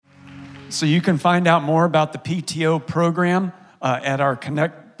So you can find out more about the PTO program at our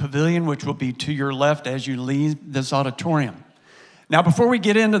Connect Pavilion, which will be to your left as you leave this auditorium. Now, before we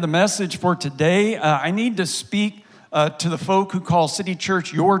get into the message for today, I need to speak to the folk who call City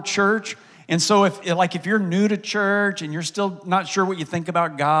Church your church. And so if you're new to church and you're still not sure what you think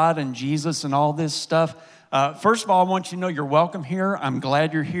about God and Jesus and all this stuff, first of all, I want you to know you're welcome here. I'm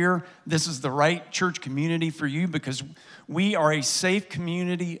glad you're here. This is the right church community for you because we are a safe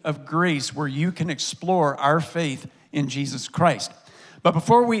community of grace where you can explore our faith in Jesus Christ. But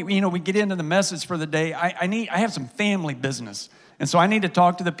before we get into the message for the day, I have some family business. And so I need to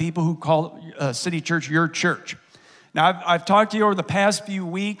talk to the people who call City Church your church. Now, I've talked to you over the past few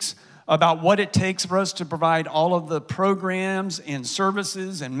weeks about what it takes for us to provide all of the programs and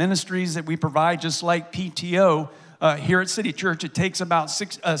services and ministries that we provide, just like PTO here at City Church. It takes about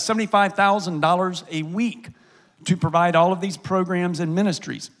 $75,000 a week to provide all of these programs and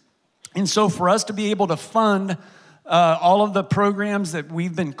ministries. And so for us to be able to fund all of the programs that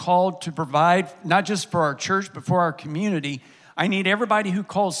we've been called to provide, not just for our church, but for our community, I need everybody who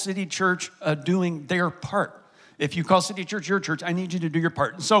calls City Church doing their part. If you call City Church your church, I need you to do your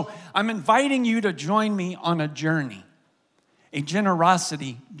part. And so I'm inviting you to join me on a journey, a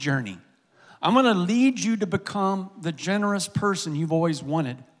generosity journey. I'm going to lead you to become the generous person you've always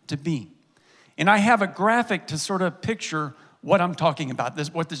wanted to be. And I have a graphic to sort of picture what I'm talking about,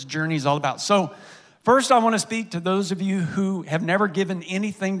 what this journey is all about. So first, I want to speak to those of you who have never given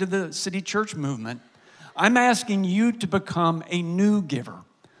anything to the City Church movement. I'm asking you to become a new giver.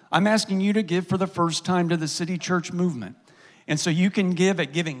 I'm asking you to give for the first time to the City Church movement. And so you can give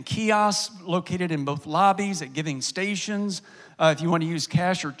at giving kiosks located in both lobbies, at giving stations, if you want to use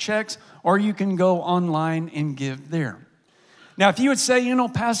cash or checks, or you can go online and give there. Now, if you would say,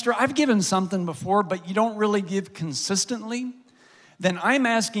 Pastor, I've given something before, but you don't really give consistently, then I'm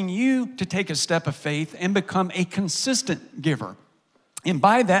asking you to take a step of faith and become a consistent giver. And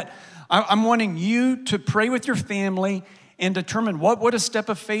by that, I'm wanting you to pray with your family and determine what would a step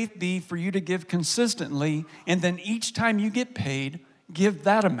of faith be for you to give consistently, and then each time you get paid, give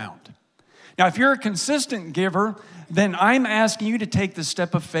that amount. Now, if you're a consistent giver, then I'm asking you to take the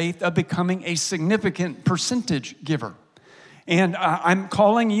step of faith of becoming a significant percentage giver. And I'm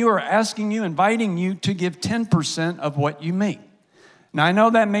calling you or asking you, inviting you to give 10% of what you make. Now, I know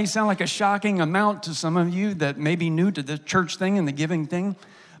that may sound like a shocking amount to some of you that may be new to the church thing and the giving thing,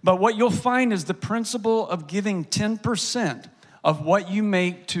 but what you'll find is the principle of giving 10% of what you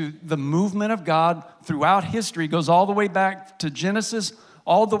make to the movement of God throughout history goes all the way back to Genesis,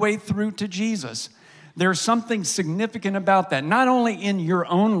 all the way through to Jesus. There's something significant about that, not only in your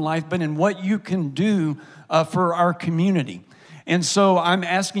own life, but in what you can do for our community. And so I'm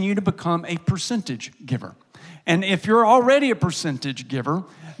asking you to become a percentage giver. And if you're already a percentage giver,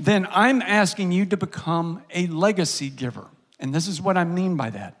 then I'm asking you to become a legacy giver. And this is what I mean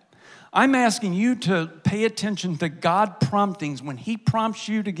by that. I'm asking you to pay attention to God promptings when He prompts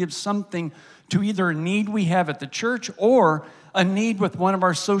you to give something to either a need we have at the church or a need with one of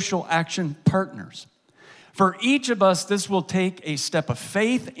our social action partners. For each of us, this will take a step of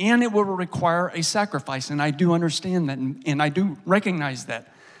faith and it will require a sacrifice. And I do understand that and I do recognize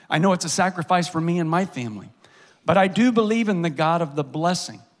that. I know it's a sacrifice for me and my family. But I do believe in the God of the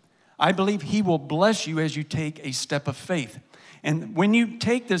blessing. I believe He will bless you as you take a step of faith. And when you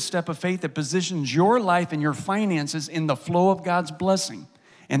take this step of faith, it positions your life and your finances in the flow of God's blessing.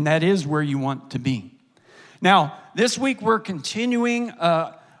 And that is where you want to be. Now, this week we're continuing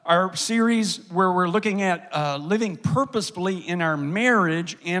our series where we're looking at living purposefully in our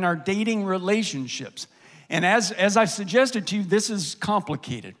marriage and our dating relationships. And as I've suggested to you, this is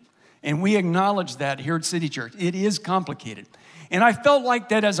complicated. And we acknowledge that here at City Church. It is complicated. And I felt like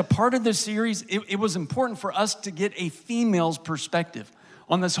that as a part of this series, it was important for us to get a female's perspective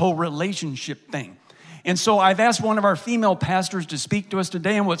on this whole relationship thing. And so I've asked one of our female pastors to speak to us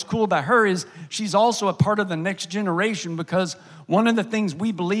today. And what's cool about her is she's also a part of the next generation, because one of the things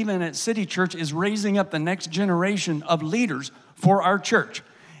we believe in at City Church is raising up the next generation of leaders for our church.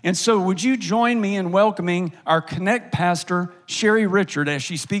 And so would you join me in welcoming our Connect pastor, Sherry Richard, as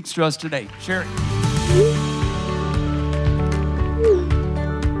she speaks to us today. Sherry.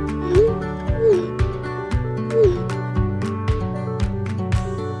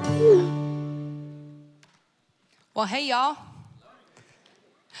 Well, hey, y'all.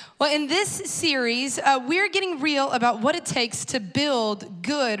 Well, in this series, we're getting real about what it takes to build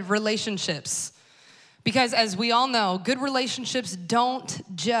good relationships. Because as we all know, good relationships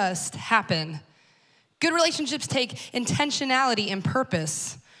don't just happen. Good relationships take intentionality and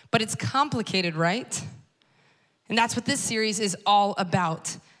purpose, but it's complicated, right? And that's what this series is all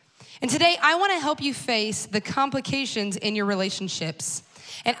about. And today, I want to help you face the complications in your relationships.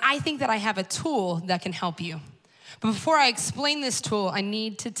 And I think that I have a tool that can help you. But before I explain this tool, I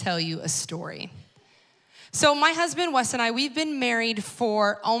need to tell you a story. So my husband, Wes, and I, we've been married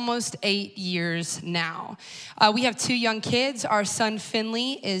for almost 8 years now. We have 2 young kids. Our son,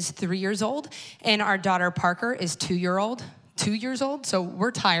 Finley, is 3 years old, and our daughter, Parker, is 2 years old, so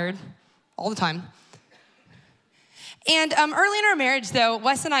we're tired all the time. And early in our marriage, though,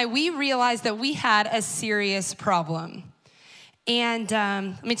 Wes and I, we realized that we had a serious problem. And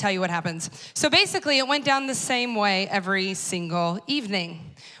let me tell you what happens. So basically, it went down the same way every single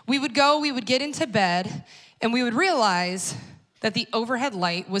evening. We would get into bed, and we would realize that the overhead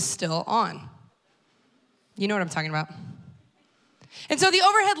light was still on. You know what I'm talking about. And so the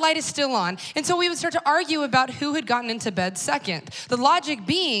overhead light is still on. And so we would start to argue about who had gotten into bed second. The logic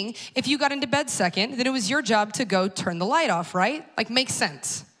being, if you got into bed second, then it was your job to go turn the light off, right? Like, makes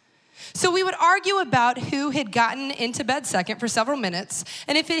sense. So we would argue about who had gotten into bed second for several minutes.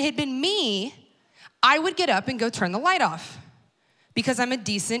 And if it had been me, I would get up and go turn the light off because I'm a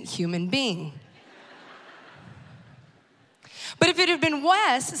decent human being. But if it had been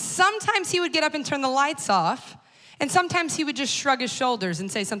Wes, sometimes he would get up and turn the lights off, and sometimes he would just shrug his shoulders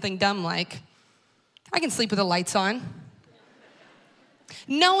and say something dumb like, I can sleep with the lights on.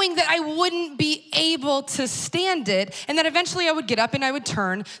 Knowing that I wouldn't be able to stand it, and that eventually I would get up and I would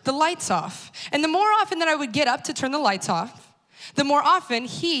turn the lights off. And the more often that I would get up to turn the lights off, the more often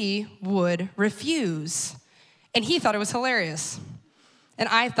he would refuse. And he thought it was hilarious. And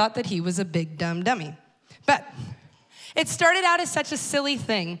I thought that he was a big dumb dummy. But it started out as such a silly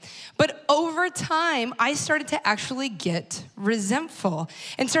thing, but over time, I started to actually get resentful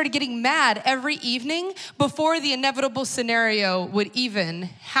and started getting mad every evening before the inevitable scenario would even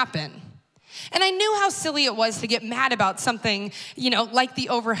happen. And I knew how silly it was to get mad about something, like the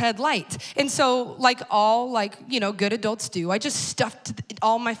overhead light. And so, good adults do, I just stuffed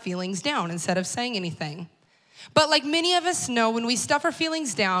all my feelings down instead of saying anything. But like many of us know, when we stuff our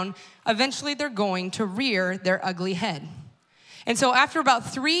feelings down, eventually they're going to rear their ugly head. And so after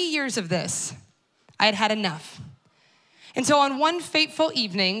about 3 years of this, I had had enough. And so on one fateful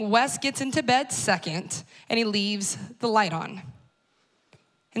evening, Wes gets into bed second, and he leaves the light on.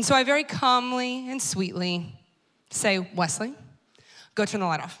 And so I very calmly and sweetly say, Wesley, go turn the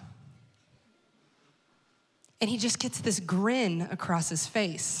light off. And he just gets this grin across his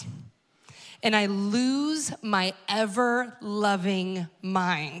face. And I lose my ever-loving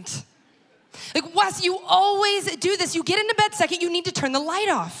mind. Like, Wes, you always do this. You get into bed second, you need to turn the light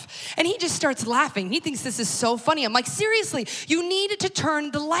off. And he just starts laughing. He thinks this is so funny. I'm like, seriously, you need to turn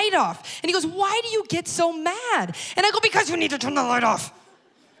the light off. And he goes, why do you get so mad? And I go, because you need to turn the light off.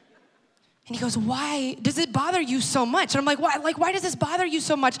 And he goes, why does it bother you so much? And I'm like, why does this bother you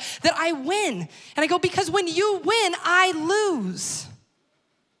so much that I win? And I go, because when you win, I lose.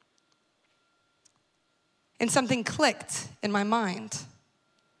 And something clicked in my mind.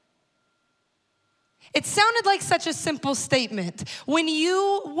 It sounded like such a simple statement. When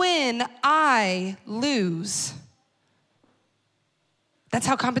you win, I lose. That's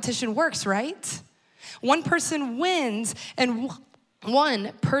how competition works, right? One person wins and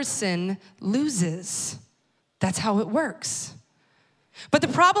one person loses. That's how it works. But the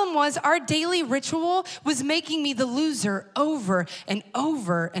problem was our daily ritual was making me the loser over and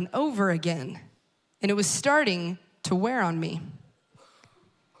over and over again. And it was starting to wear on me.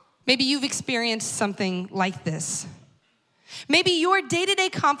 Maybe you've experienced something like this. Maybe your day-to-day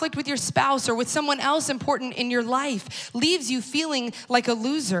conflict with your spouse or with someone else important in your life leaves you feeling like a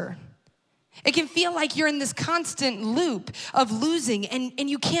loser. It can feel like you're in this constant loop of losing and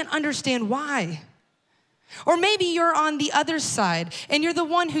you can't understand why. Or maybe you're on the other side and you're the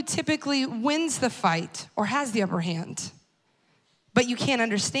one who typically wins the fight or has the upper hand. But you can't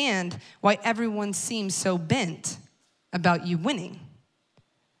understand why everyone seems so bent about you winning.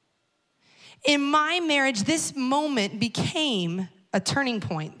 In my marriage, this moment became a turning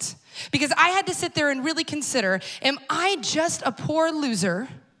point because I had to sit there and really consider, am I just a poor loser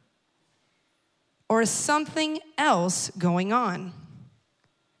or is something else going on?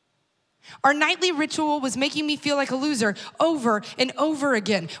 Our nightly ritual was making me feel like a loser over and over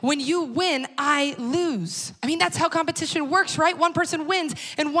again. When you win, I lose. I mean, that's how competition works, right? One person wins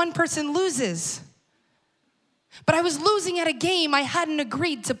and one person loses. But I was losing at a game I hadn't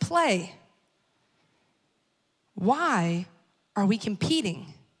agreed to play. Why are we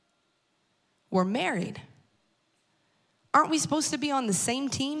competing? We're married. Aren't we supposed to be on the same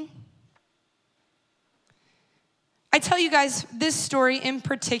team? I tell you guys this story in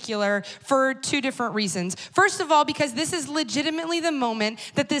particular for two different reasons. First of all, because this is legitimately the moment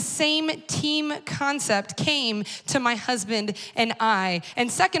that this same team concept came to my husband and I. And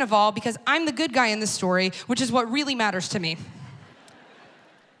second of all, because I'm the good guy in this story, which is what really matters to me.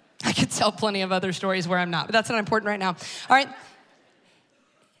 I could tell plenty of other stories where I'm not, but that's not important right now. All right.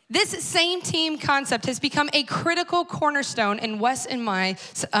 This same team concept has become a critical cornerstone in Wes and my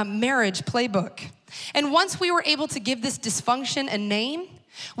marriage playbook. And once we were able to give this dysfunction a name,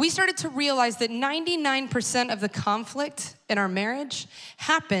 we started to realize that 99% of the conflict in our marriage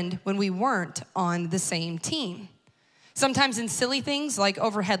happened when we weren't on the same team. Sometimes in silly things like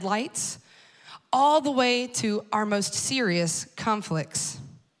overhead lights, all the way to our most serious conflicts.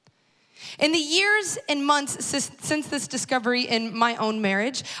 In the years and months since this discovery in my own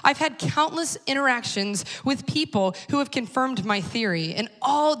marriage, I've had countless interactions with people who have confirmed my theory in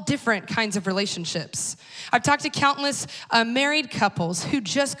all different kinds of relationships. I've talked to countless married couples who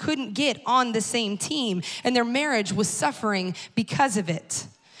just couldn't get on the same team, and their marriage was suffering because of it.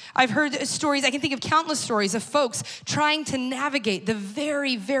 I've heard stories, I can think of countless stories of folks trying to navigate the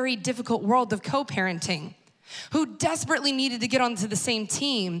very, very difficult world of co-parenting, who desperately needed to get onto the same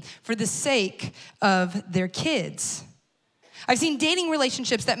team for the sake of their kids. I've seen dating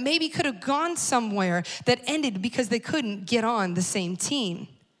relationships that maybe could have gone somewhere that ended because they couldn't get on the same team.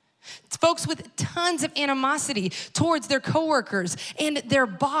 It's folks with tons of animosity towards their coworkers and their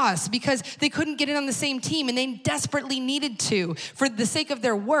boss because they couldn't get in on the same team and they desperately needed to for the sake of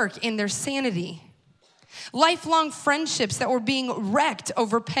their work and their sanity. Lifelong friendships that were being wrecked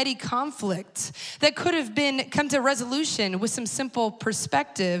over petty conflict that could have come to resolution with some simple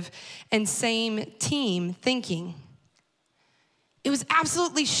perspective and same team thinking. It was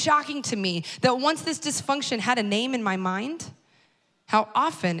absolutely shocking to me that once this dysfunction had a name in my mind, how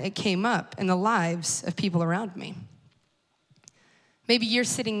often it came up in the lives of people around me. Maybe you're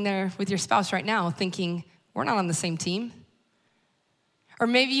sitting there with your spouse right now thinking, we're not on the same team. Or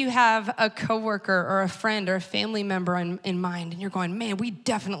maybe you have a coworker or a friend or a family member in mind, and you're going, man, we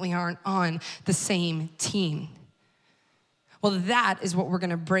definitely aren't on the same team. Well, that is what we're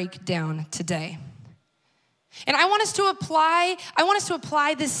gonna break down today. And I want us to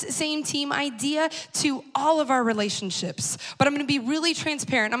apply this same team idea to all of our relationships. But I'm gonna be really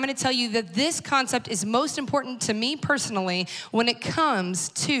transparent. I'm gonna tell you that this concept is most important to me personally when it comes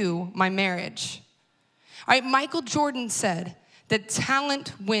to my marriage. All right, Michael Jordan said that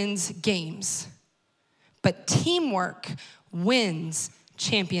talent wins games, but teamwork wins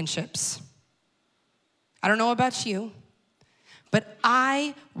championships. I don't know about you, but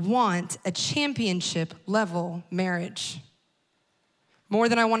I want a championship level marriage. More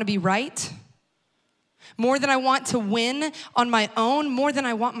than I want to be right, more than I want to win on my own, more than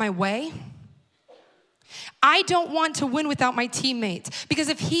I want my way. I don't want to win without my teammate, because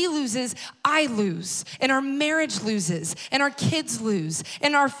if he loses, I lose, and our marriage loses, and our kids lose,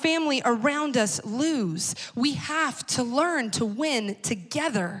 and our family around us lose. We have to learn to win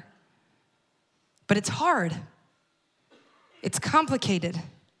together. But it's hard. It's complicated.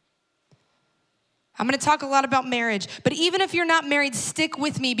 I'm gonna talk a lot about marriage, but even if you're not married, stick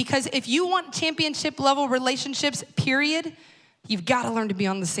with me, because if you want championship level relationships, period, you've gotta learn to be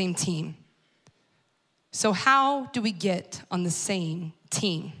on the same team. So how do we get on the same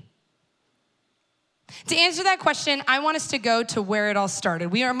team? To answer that question, I want us to go to where it all started.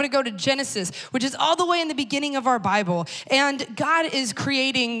 I'm gonna go to Genesis, which is all the way in the beginning of our Bible. And God is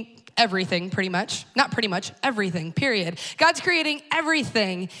creating everything, pretty much. Not pretty much, everything, period. God's creating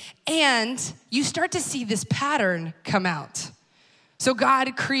everything, and you start to see this pattern come out. So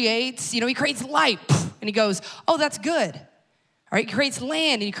God creates, he creates light, and he goes, oh, that's good. All right, he creates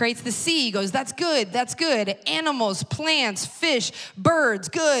land and he creates the sea. He goes, that's good, that's good. Animals, plants, fish, birds,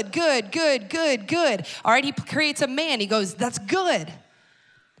 good, good, good, good, good. All right, he creates a man. He goes, that's good.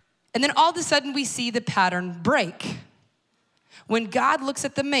 And then all of a sudden we see the pattern break. When God looks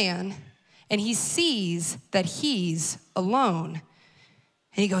at the man and he sees that he's alone,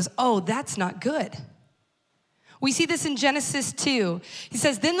 and he goes, oh, that's not good. We see this in Genesis 2. He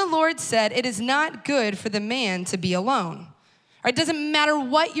says, then the Lord said, it is not good for the man to be alone. It doesn't matter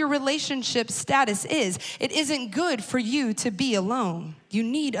what your relationship status is. It isn't good for you to be alone. You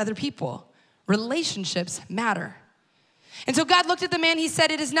need other people. Relationships matter. And so God looked at the man. He said,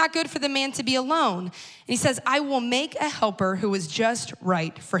 it is not good for the man to be alone. And he says, I will make a helper who is just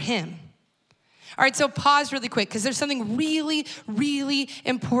right for him. All right, so pause really quick, because there's something really, really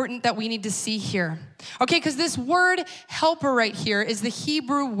important that we need to see here. Okay, because this word helper right here is the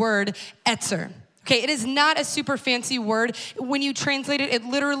Hebrew word etzer. Okay, it is not a super fancy word. When you translate it, it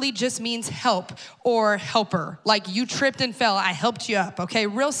literally just means help or helper. Like you tripped and fell, I helped you up, okay?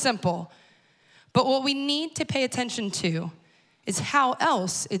 Real simple. But what we need to pay attention to is how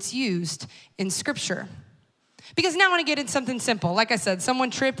else it's used in Scripture. Because now I want to get into something simple. Like I said,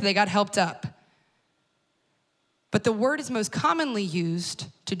 someone tripped, they got helped up. But the word is most commonly used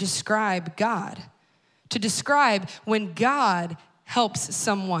to describe God, to describe when God helps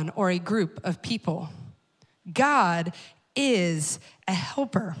someone or a group of people. God is a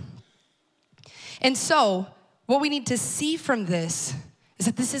helper. And so, what we need to see from this is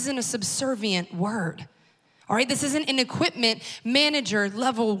that this isn't a subservient word. All right, this isn't an equipment manager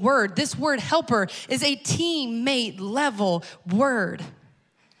level word. This word helper is a teammate level word.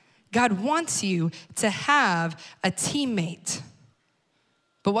 God wants you to have a teammate.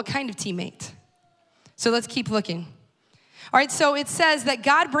 But what kind of teammate? So let's keep looking. All right, so it says that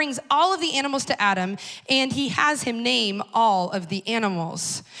God brings all of the animals to Adam and he has him name all of the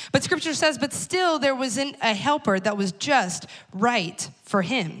animals. But Scripture says, but still there wasn't a helper that was just right for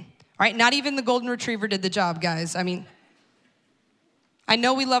him. All right, not even the golden retriever did the job, guys. I mean, I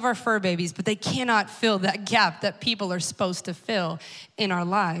know we love our fur babies, but they cannot fill that gap that people are supposed to fill in our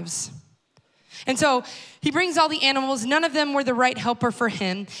lives. And so he brings all the animals. None of them were the right helper for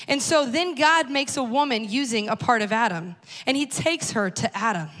him. And so then God makes a woman using a part of Adam, and he takes her to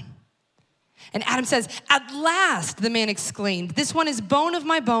Adam. And Adam says, "At last," the man exclaimed, "this one is bone of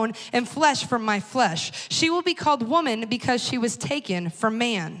my bone and flesh from my flesh. She will be called woman because she was taken from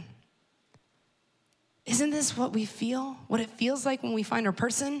man." Isn't this what we feel? What it feels like when we find our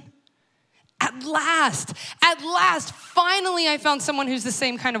person? At last, finally I found someone who's the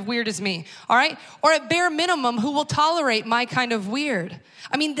same kind of weird as me, all right? Or at bare minimum, who will tolerate my kind of weird.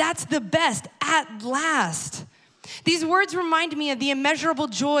 I mean, that's the best, at last. These words remind me of the immeasurable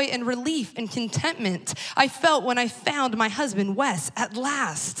joy and relief and contentment I felt when I found my husband, Wes, at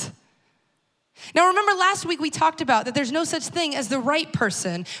last. Now, remember last week we talked about that there's no such thing as the right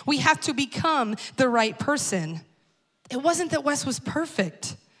person. We have to become the right person. It wasn't that Wes was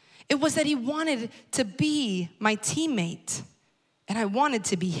perfect. It was that he wanted to be my teammate, and I wanted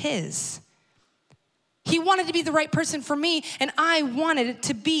to be his. He wanted to be the right person for me, and I wanted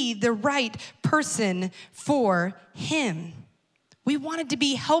to be the right person for him. We wanted to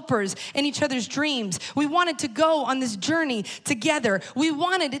be helpers in each other's dreams. We wanted to go on this journey together. We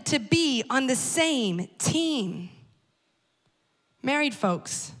wanted to be on the same team. Married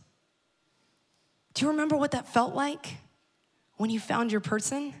folks, do you remember what that felt like when you found your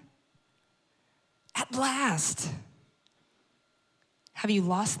person? At last. Have you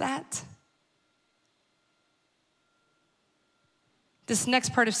lost that? This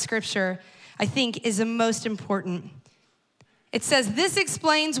next part of Scripture, I think, is the most important. It says, "This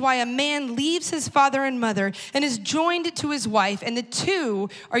explains why a man leaves his father and mother and is joined to his wife, and the two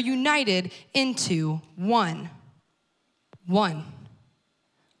are united into one." One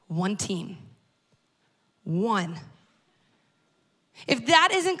team. One. If that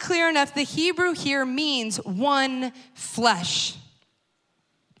isn't clear enough, the Hebrew here means one flesh.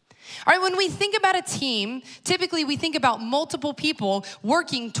 All right, when we think about a team, typically we think about multiple people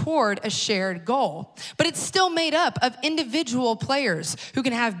working toward a shared goal. But it's still made up of individual players who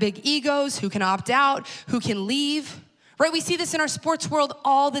can have big egos, who can opt out, who can leave. Right, we see this in our sports world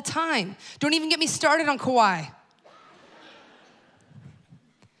all the time. Don't even get me started on Kawhi.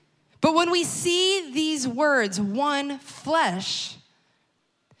 But when we see these words, one flesh,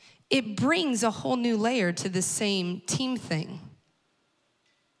 it brings a whole new layer to the same team thing.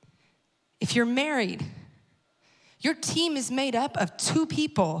 If you're married, your team is made up of two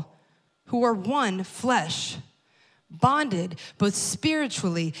people who are one flesh, bonded both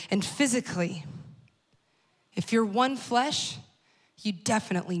spiritually and physically. If you're one flesh, you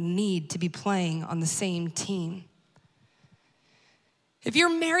definitely need to be playing on the same team. If you're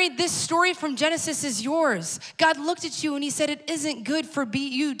married, this story from Genesis is yours. God looked at you and he said, "It isn't good for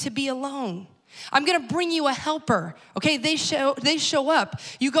you to be alone. I'm gonna bring you a helper." Okay, they show up.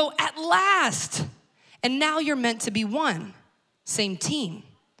 You go, "At last." And now you're meant to be one. Same team.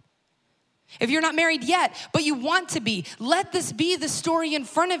 If you're not married yet, but you want to be, let this be the story in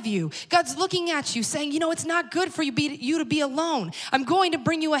front of you. God's looking at you saying, it's not good for you to be alone. I'm going to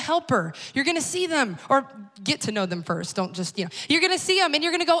bring you a helper. You're going to see them, or get to know them first. Don't just, You're going to see them and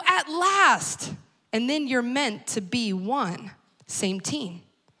you're going to go, "At last." And then you're meant to be one. Same team.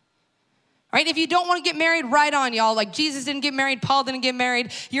 All right, if you don't want to get married, right on, y'all. Like Jesus didn't get married, Paul didn't get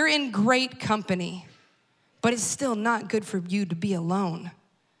married. You're in great company. But it's still not good for you to be alone.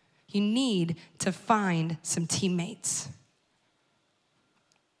 You need to find some teammates.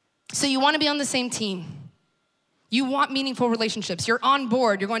 So you want to be on the same team. You want meaningful relationships. You're on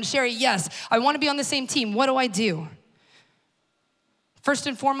board. You're going to share it. Yes, I want to be on the same team. What do I do? First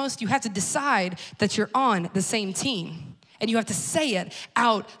and foremost, you have to decide that you're on the same team. And you have to say it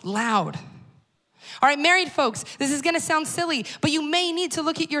out loud. All right, married folks, this is gonna sound silly, but you may need to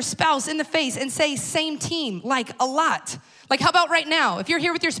look at your spouse in the face and say same team, like a lot. Like how about right now? If you're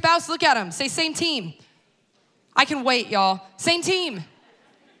here with your spouse, look at them, say same team. I can wait, y'all. Same team.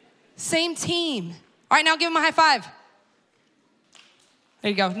 Same team. All right, now give them a high five.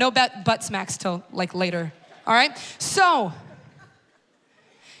 There you go. No butt smacks till like later. All right, so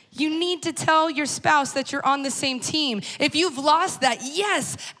you need to tell your spouse that you're on the same team. If you've lost that,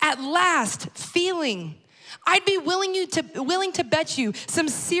 yes, at last, feeling, I'd be willing to bet you some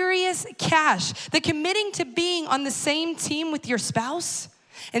serious cash that committing to being on the same team with your spouse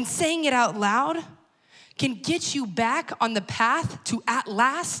and saying it out loud can get you back on the path to at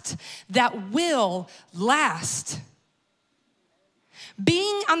last that will last.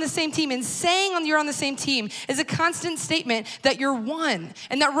 Being on the same team and saying you're on the same team is a constant statement that you're one,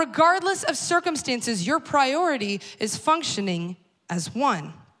 and that regardless of circumstances, your priority is functioning as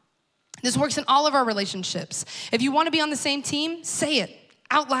one. This works in all of our relationships. If you want to be on the same team, say it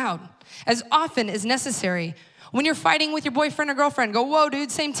out loud as often as necessary. When you're fighting with your boyfriend or girlfriend, go, whoa,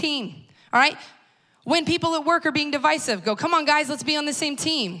 dude, same team, all right? When people at work are being divisive, go, come on, guys, let's be on the same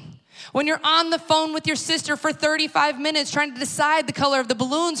team. When you're on the phone with your sister for 35 minutes trying to decide the color of the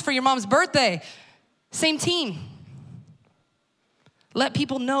balloons for your mom's birthday, same team. Let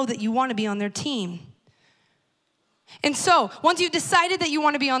people know that you want to be on their team. And so, once you've decided that you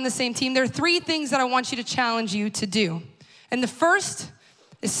want to be on the same team, there are 3 things that I want you to challenge you to do. And the first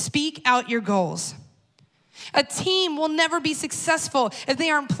is speak out your goals. A team will never be successful if they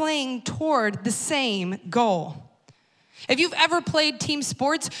aren't playing toward the same goal. If you've ever played team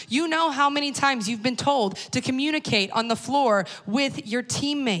sports, you know how many times you've been told to communicate on the floor with your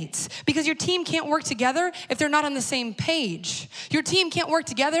teammates, because your team can't work together if they're not on the same page. Your team can't work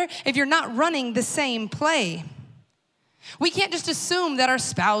together if you're not running the same play. We can't just assume that our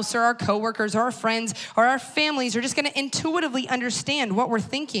spouse or our coworkers or our friends or our families are just going to intuitively understand what we're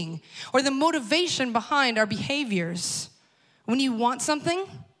thinking or the motivation behind our behaviors. When you want something,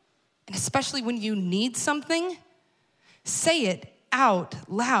 and especially when you need something, say it out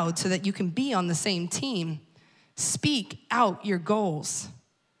loud so that you can be on the same team. Speak out your goals.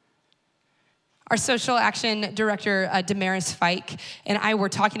 Our social action director, Damaris Fike, and I were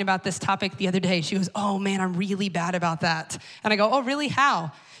talking about this topic the other day. She goes, oh man, I'm really bad about that. And I go, oh really,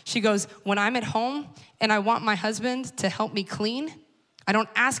 how? She goes, when I'm at home and I want my husband to help me clean, I don't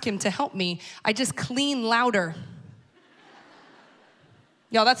ask him to help me, I just clean louder.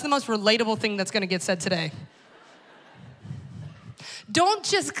 Y'all, that's the most relatable thing that's gonna get said today. Don't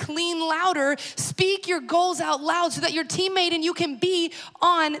just clean louder, speak your goals out loud so that your teammate and you can be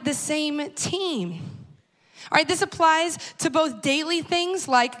on the same team. All right, this applies to both daily things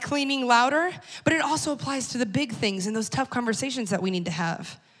like cleaning louder, but it also applies to the big things and those tough conversations that we need to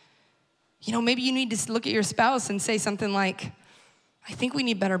have. You know, maybe you need to look at your spouse and say something like, I think we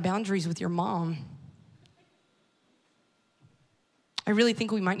need better boundaries with your mom. I really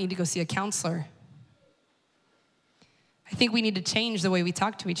think we might need to go see a counselor. I think we need to change the way we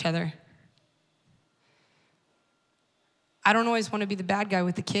talk to each other. I don't always want to be the bad guy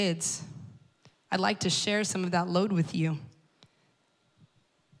with the kids. I'd like to share some of that load with you.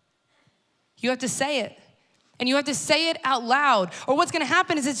 You have to say it. And you have to say it out loud. Or what's going to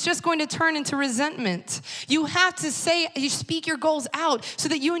happen is it's just going to turn into resentment. You have to you speak your goals out so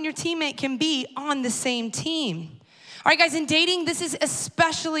that you and your teammate can be on the same team. All right, guys, in dating, this is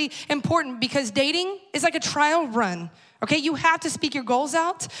especially important because dating is like a trial run. Okay, you have to speak your goals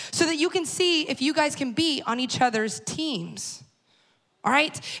out so that you can see if you guys can be on each other's teams. All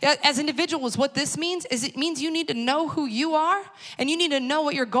right, as individuals, what this means is it means you need to know who you are and you need to know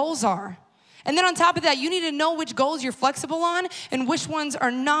what your goals are. And then on top of that, you need to know which goals you're flexible on and which ones are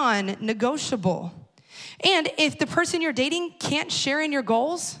non-negotiable. And if the person you're dating can't share in your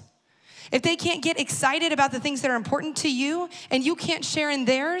goals, if they can't get excited about the things that are important to you and you can't share in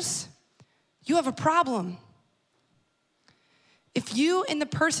theirs, you have a problem. If you and the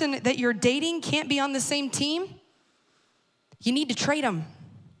person that you're dating can't be on the same team, you need to trade them.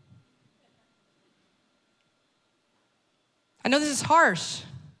 I know this is harsh,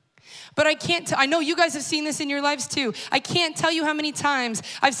 but I know you guys have seen this in your lives too. I can't tell you how many times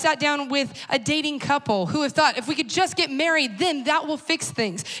I've sat down with a dating couple who have thought, if we could just get married, then that will fix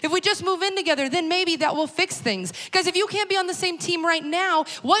things. If we just move in together, then maybe that will fix things. Guys, if you can't be on the same team right now,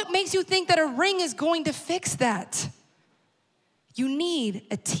 what makes you think that a ring is going to fix that? You need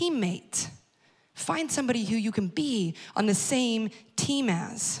a teammate. Find somebody who you can be on the same team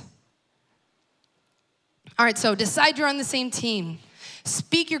as. All right, so decide you're on the same team.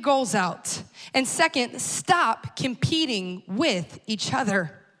 Speak your goals out. And second, stop competing with each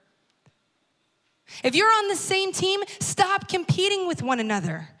other. If you're on the same team, stop competing with one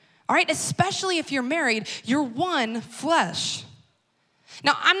another. All right, especially if you're married, you're one flesh.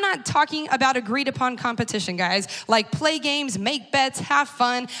 Now, I'm not talking about agreed upon competition, guys, like play games, make bets, have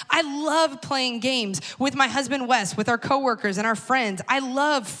fun. I love playing games with my husband, Wes, with our coworkers and our friends. I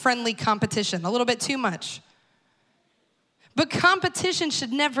love friendly competition, a little bit too much. But competition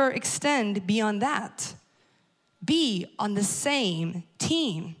should never extend beyond that. Be on the same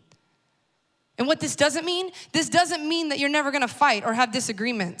team. And what this doesn't mean that you're never gonna fight or have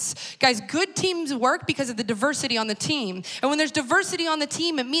disagreements. Guys, good teams work because of the diversity on the team. And when there's diversity on the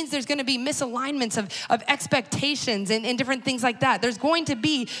team, it means there's gonna be misalignments of expectations and different things like that. There's going to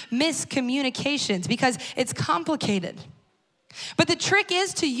be miscommunications because it's complicated. But the trick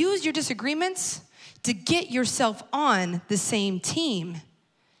is to use your disagreements to get yourself on the same team.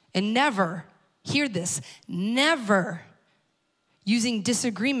 And never, hear this, never using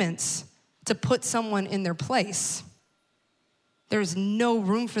disagreements to put someone in their place. There's no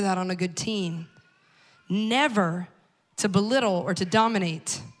room for that on a good team. Never to belittle or to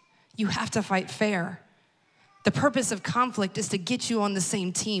dominate. You have to fight fair. The purpose of conflict is to get you on the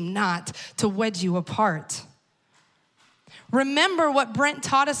same team, not to wedge you apart. Remember what Brent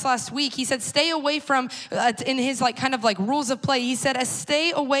taught us last week. He said, stay away from, in his kind of rules of play, he said,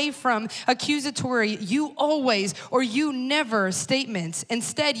 stay away from accusatory, you always or you never statements.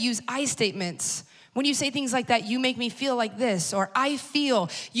 Instead, use I statements. When you say things like that, you make me feel like this, or I feel.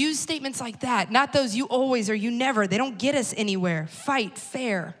 Use statements like that, not those you always or you never. They don't get us anywhere. Fight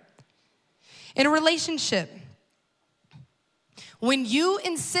fair. In a relationship, when you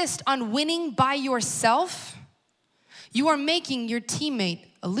insist on winning by yourself, you are making your teammate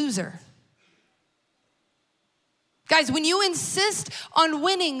a loser. Guys, when you insist on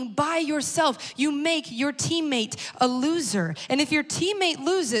winning by yourself, you make your teammate a loser. And if your teammate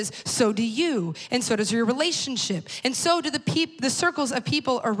loses, so do you, and so does your relationship, and so do the circles of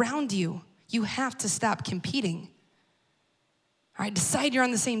people around you. You have to stop competing. All right, decide you're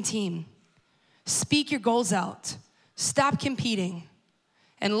on the same team. Speak your goals out. Stop competing.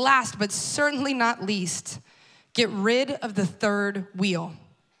 And last, but certainly not least, get rid of the third wheel.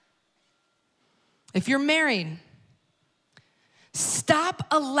 If you're married, stop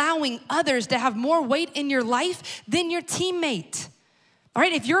allowing others to have more weight in your life than your teammate. All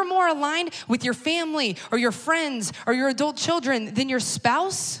right, if you're more aligned with your family or your friends or your adult children than your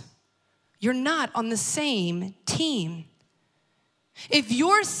spouse, you're not on the same team. If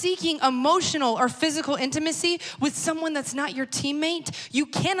you're seeking emotional or physical intimacy with someone that's not your teammate, you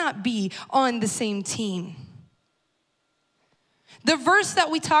cannot be on the same team. The verse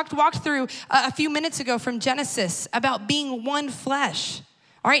that we walked through a few minutes ago from Genesis about being one flesh,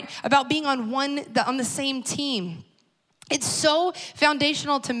 all right, about being on the same team. It's so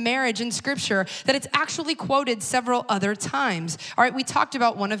foundational to marriage in scripture that it's actually quoted several other times. All right, we talked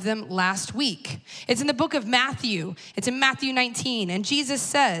about one of them last week. It's in the book of Matthew. It's in Matthew 19, and Jesus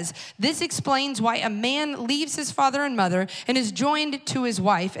says, this explains why a man leaves his father and mother and is joined to his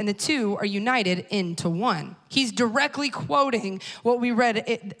wife, and the two are united into one. He's directly quoting what we read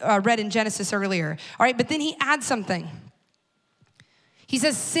in Genesis earlier. All right, but then he adds something. He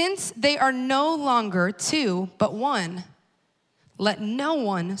says, since they are no longer two, but one, let no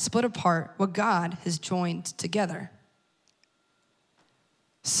one split apart what God has joined together.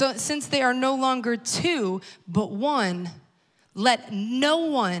 So since they are no longer two, but one, let no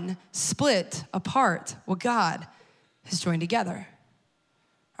one split apart what God has joined together.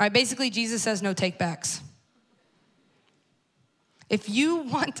 All right, basically Jesus says no take-backs. If you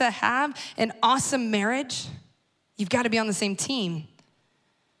want to have an awesome marriage, you've got to be on the same team.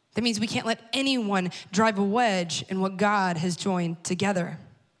 That means we can't let anyone drive a wedge in what God has joined together.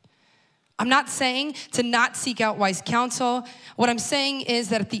 I'm not saying to not seek out wise counsel. What I'm saying is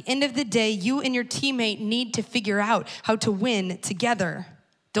that at the end of the day, you and your teammate need to figure out how to win together.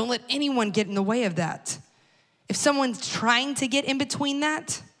 Don't let anyone get in the way of that. If someone's trying to get in between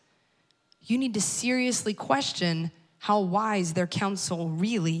that, you need to seriously question how wise their counsel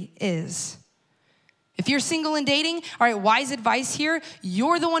really is. If you're single and dating, all right, wise advice here,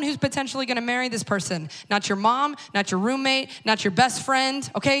 you're the one who's potentially gonna marry this person. Not your mom, not your roommate, not your best friend,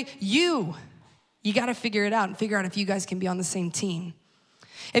 okay? You gotta figure it out and figure out if you guys can be on the same team.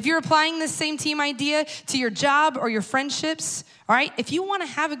 If you're applying this same team idea to your job or your friendships, all right, if you wanna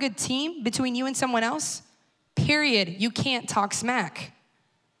have a good team between you and someone else, period. You can't talk smack.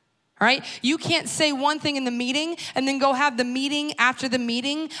 All right? You can't say one thing in the meeting and then go have the meeting after the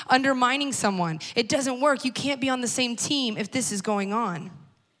meeting undermining someone. It doesn't work. You can't be on the same team if this is going on.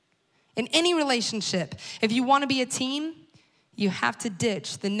 In any relationship, if you want to be a team, you have to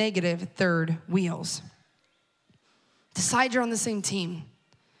ditch the negative third wheels. Decide you're on the same team.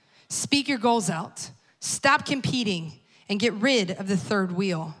 Speak your goals out. Stop competing and get rid of the third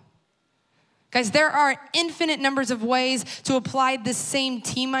wheel. Guys, there are infinite numbers of ways to apply this same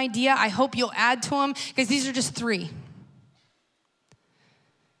team idea. I hope you'll add to them, because these are just 3.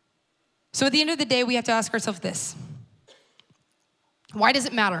 So at the end of the day, we have to ask ourselves this. Why does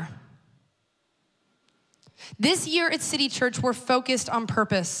it matter? This year at City Church, we're focused on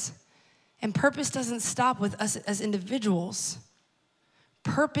purpose. And purpose doesn't stop with us as individuals.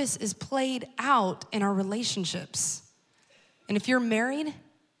 Purpose is played out in our relationships. And if you're married,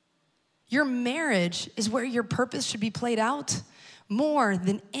 your marriage is where your purpose should be played out more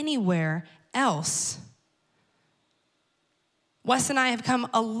than anywhere else. Wes and I have come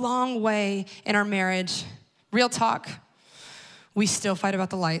a long way in our marriage. Real talk, we still fight about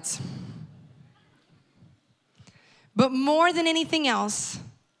the lights. But more than anything else,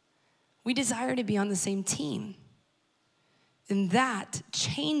 we desire to be on the same team. And that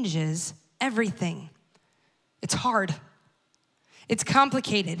changes everything. It's hard. It's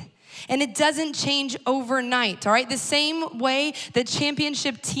complicated. And it doesn't change overnight, all right? The same way that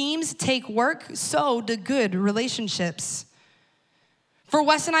championship teams take work, so do good relationships. For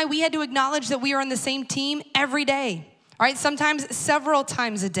Wes and I, we had to acknowledge that we are on the same team every day, all right? Sometimes several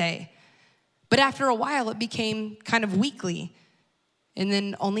times a day. But after a while, it became kind of weekly, and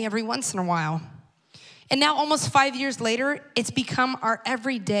then only every once in a while. And now, almost 5 years later, it's become our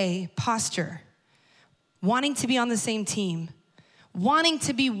everyday posture. Wanting to be on the same team, wanting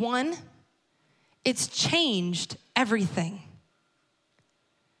to be one, it's changed everything.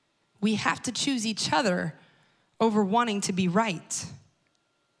 We have to choose each other over wanting to be right.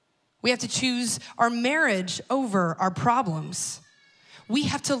 We have to choose our marriage over our problems. We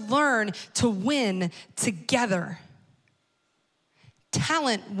have to learn to win together.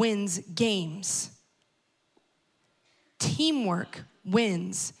 Talent wins games. Teamwork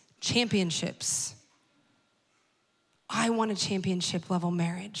wins championships. I want a championship level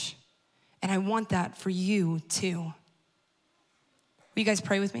marriage, and I want that for you too. Will you guys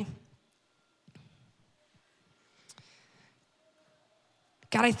pray with me?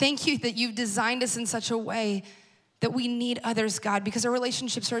 God, I thank you that you've designed us in such a way that we need others, God, because our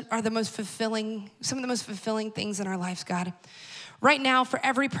relationships are the most fulfilling, some of the most fulfilling things in our lives, God. Right now, for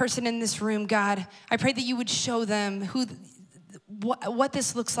every person in this room, God, I pray that you would show them what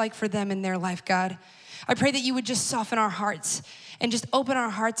this looks like for them in their life, God. I pray that you would just soften our hearts and just open our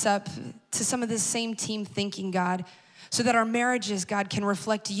hearts up to some of this same team thinking, God, so that our marriages, God, can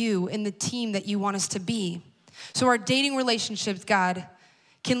reflect you in the team that you want us to be. So our dating relationships, God,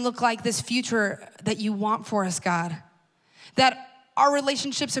 can look like this future that you want for us, God. That our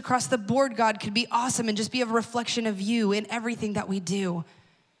relationships across the board, God, could be awesome and just be a reflection of you in everything that we do.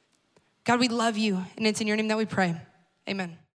 God, we love you, and it's in your name that we pray. Amen.